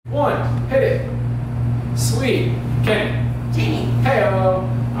Hit it. Sweet. Kenny. Jamie. Hey-o.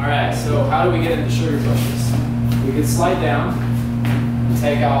 All right, so how do we get into sugar pushes? We can slide down and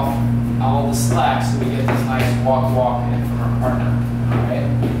take off all the slack so we get this nice walk in from our partner. All right,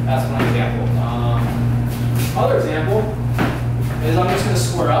 that's one example. Other example is I'm just going to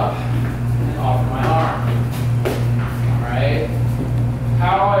square up and offer my arm. All right.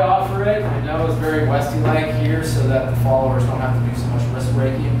 How I offer it, I know it's very Westy-like here so that the followers don't have to do so much wrist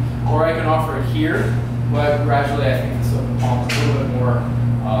breaking. Or I can offer it here, but gradually I think the palm is a little bit more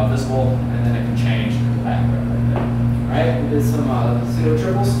visible, and then it can change to the back right there. All right, we did some pseudo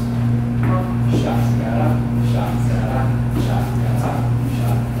triples. Shot, gotta, shot, gotta, shot, gotta,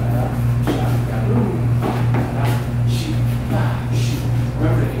 shot, gotta, shot, gotta, shoot, shoot.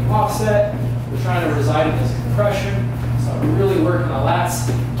 Remember to keep offset. We're trying to reside in this compression. So I'm really working the lats,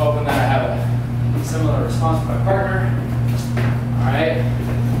 hoping that I have a similar response to my partner.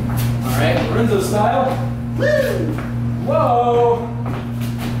 All right, Lorenzo style. Woo! Whoa!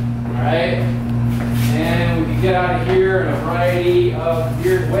 All right, and we can get out of here in a variety of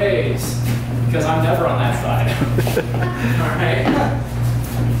weird ways because I'm never on that side. All right.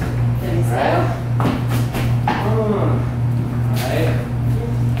 All right.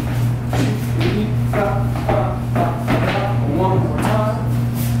 One more time.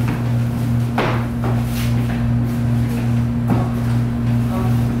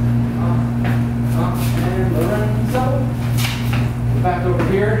 And Lorenzo. Back over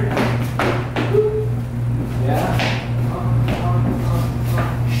here. Yeah.